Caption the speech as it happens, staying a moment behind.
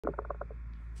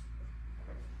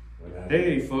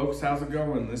Hey folks, how's it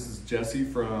going? This is Jesse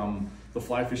from the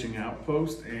Fly Fishing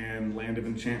Outpost and Land of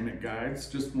Enchantment Guides.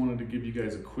 Just wanted to give you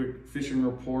guys a quick fishing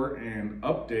report and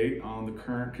update on the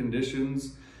current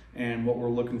conditions and what we're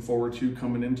looking forward to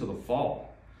coming into the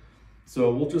fall.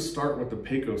 So we'll just start with the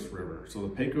Pecos River. So the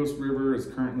Pecos River is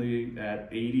currently at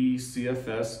 80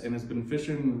 CFS and has been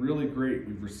fishing really great.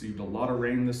 We've received a lot of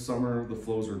rain this summer. The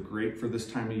flows are great for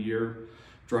this time of year.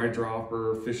 Dry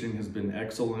dropper fishing has been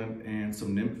excellent, and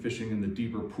some nymph fishing in the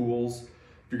deeper pools. If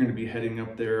you're going to be heading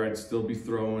up there, I'd still be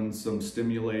throwing some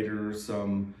stimulators,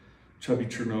 some chubby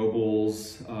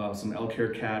Chernobyls, some elk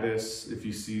hair caddis. If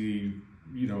you see,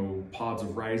 pods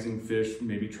of rising fish,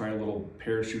 maybe try a little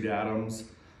parachute Adams.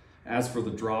 As for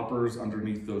the droppers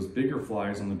underneath those bigger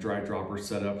flies on the dry dropper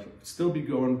setup, still be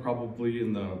going probably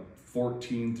in the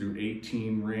 14 through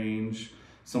 18 range.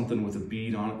 Something with a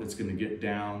bead on it that's going to get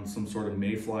down, some sort of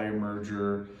mayfly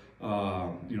emerger,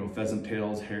 pheasant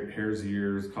tails, hare's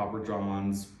ears, copper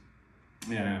johns,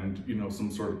 and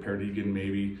some sort of perdigan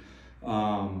maybe.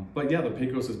 But yeah, the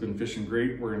Pecos has been fishing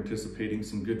great. We're anticipating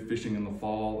some good fishing in the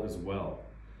fall as well.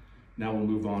 Now we'll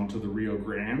move on to the Rio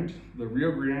Grande. The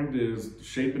Rio Grande is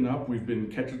shaping up. We've been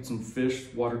catching some fish.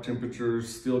 Water temperatures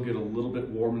still get a little bit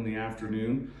warm in the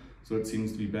afternoon. So it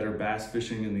seems to be better bass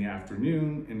fishing in the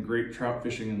afternoon and great trout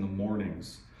fishing in the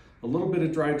mornings. A little bit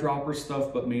of dry dropper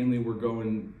stuff, but mainly we're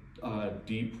going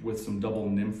deep with some double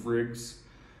nymph rigs.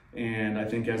 And I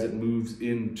think as it moves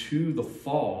into the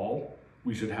fall,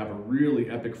 we should have a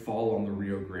really epic fall on the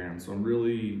Rio Grande. So I'm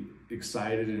really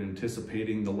excited and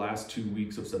anticipating the last 2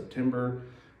 weeks of September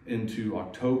into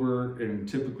October, and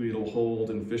typically it'll hold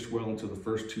and fish well into the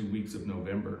first 2 weeks of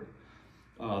November.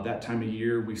 That time of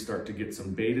year, we start to get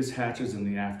some Baetis hatches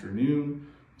in the afternoon.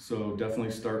 So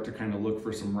definitely start to kind of look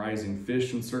for some rising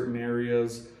fish in certain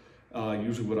areas.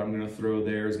 Usually what I'm gonna throw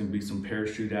there is gonna be some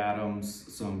parachute Adams,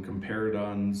 some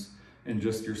comparadons, and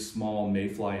just your small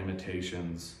mayfly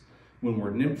imitations. When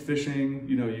we're nymph fishing,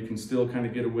 you can still kind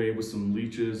of get away with some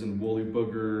leeches and woolly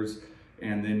boogers,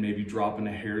 and then maybe dropping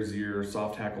a hare's ear,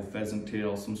 soft hackle pheasant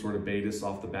tail, some sort of Baetis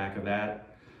off the back of that.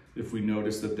 If we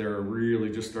notice that they're really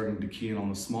just starting to key in on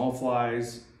the small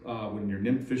flies, when you're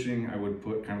nymph fishing, I would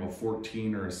put kind of a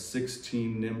 14 or a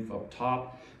 16 nymph up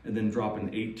top, and then drop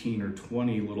an 18 or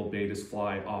 20 little Baetis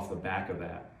fly off the back of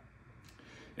that.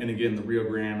 And again, the Rio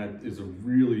Grande is a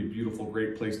really beautiful,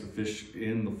 great place to fish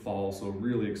in the fall, so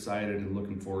really excited and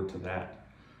looking forward to that.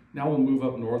 Now we'll move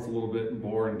up north a little bit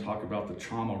more and talk about the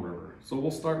Chama River. So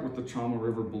we'll start with the Chama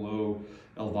River below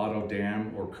El Vado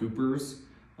Dam or Coopers.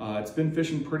 It's been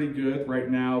fishing pretty good. Right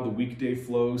now, the weekday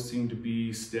flows seem to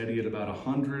be steady at about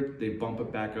 100. They bump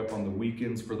it back up on the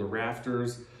weekends for the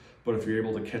rafters. But if you're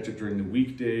able to catch it during the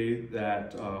weekday,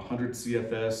 that 100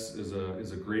 CFS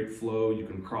is a great flow. You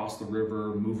can cross the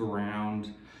river, move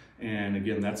around. And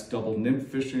again, that's double nymph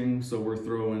fishing. So we're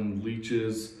throwing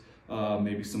leeches,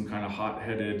 maybe some kind of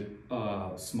hot-headed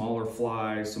smaller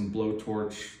flies, some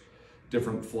blowtorch,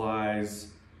 different flies.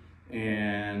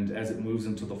 And as it moves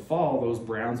into the fall, those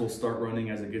browns will start running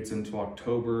as it gets into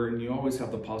October, and you always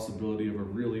have the possibility of a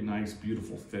really nice,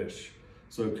 beautiful fish.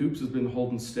 So Coops has been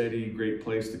holding steady, great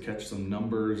place to catch some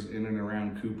numbers in and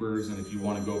around Coopers, and if you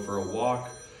want to go for a walk,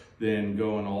 then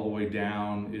going all the way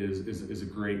down is a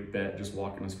great bet, just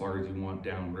walking as far as you want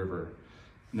downriver.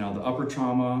 Now the Upper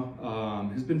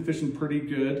Chama has been fishing pretty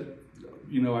good.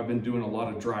 I've been doing a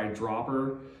lot of dry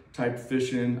dropper type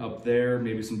fishing up there,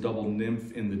 maybe some double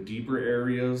nymph in the deeper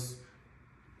areas.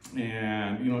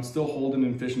 And it's still holding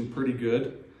and fishing pretty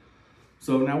good.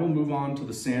 So now we'll move on to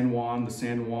the San Juan. The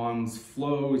San Juan's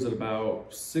flow is at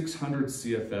about 600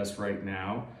 CFS right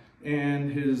now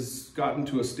and has gotten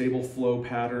to a stable flow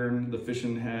pattern. The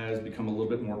fishing has become a little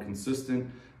bit more consistent.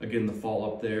 Again, the fall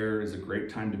up there is a great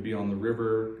time to be on the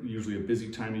river, usually a busy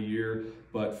time of year,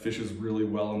 but fishes really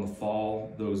well in the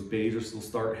fall. Those Baetis will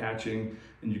start hatching,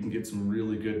 and you can get some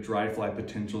really good dry fly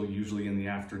potential usually in the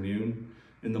afternoon.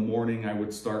 In the morning, I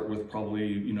would start with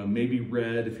probably, maybe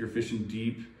red if you're fishing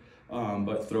deep,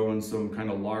 but throw in some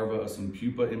kind of larva, some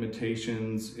pupa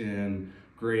imitations in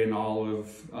gray and olive.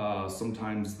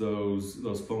 Sometimes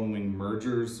those foam wing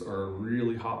mergers are a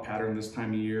really hot pattern this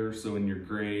time of year. So in your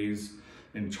grays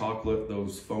and chocolate,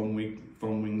 those foam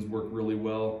wings work really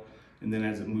well. And then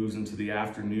as it moves into the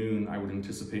afternoon, I would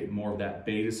anticipate more of that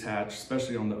Baetis hatch,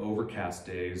 especially on the overcast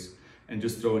days, and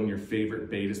just throw in your favorite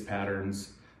Baetis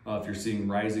patterns. If you're seeing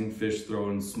rising fish, throw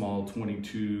in small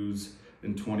 22s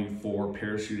and 24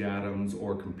 parachute Adams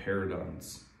or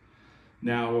comparadons.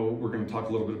 Now we're going to talk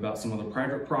a little bit about some of the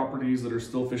private properties that are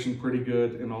still fishing pretty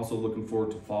good, and also looking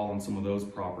forward to fall on some of those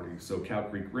properties. So Cow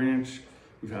Creek Ranch,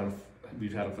 we've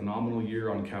We've had a phenomenal year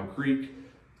on Cow Creek.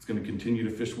 It's going to continue to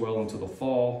fish well into the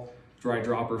fall. Dry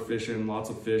dropper fishing, lots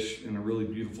of fish in a really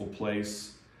beautiful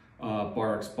place.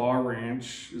 Barks Bar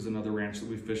Ranch is another ranch that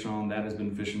we fish on. That has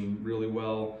been fishing really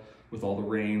well with all the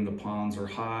rain. The ponds are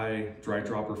high. Dry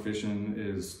dropper fishing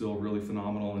is still really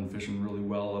phenomenal and fishing really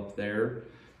well up there.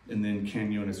 And then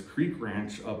Cañones Creek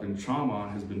Ranch up in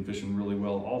Chama has been fishing really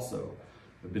well also.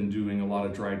 I've been doing a lot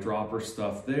of dry dropper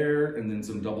stuff there, and then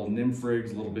some double nymph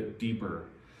rigs a little bit deeper.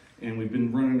 And we've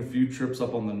been running a few trips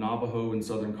up on the Navajo in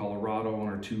southern Colorado on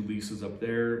our 2 leases up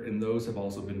there, and those have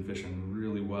also been fishing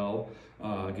really well.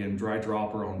 Again, dry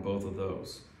dropper on both of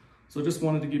those. So just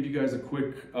wanted to give you guys a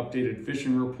quick updated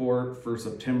fishing report for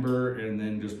September, and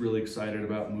then just really excited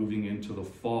about moving into the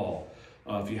fall.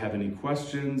 If you have any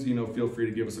questions, feel free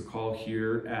to give us a call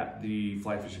here at the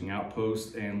Fly Fishing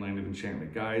Outpost and Land of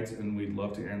Enchantment Guides, and we'd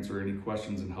love to answer any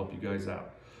questions and help you guys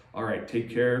out. All right, take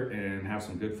care and have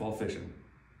some good fall fishing.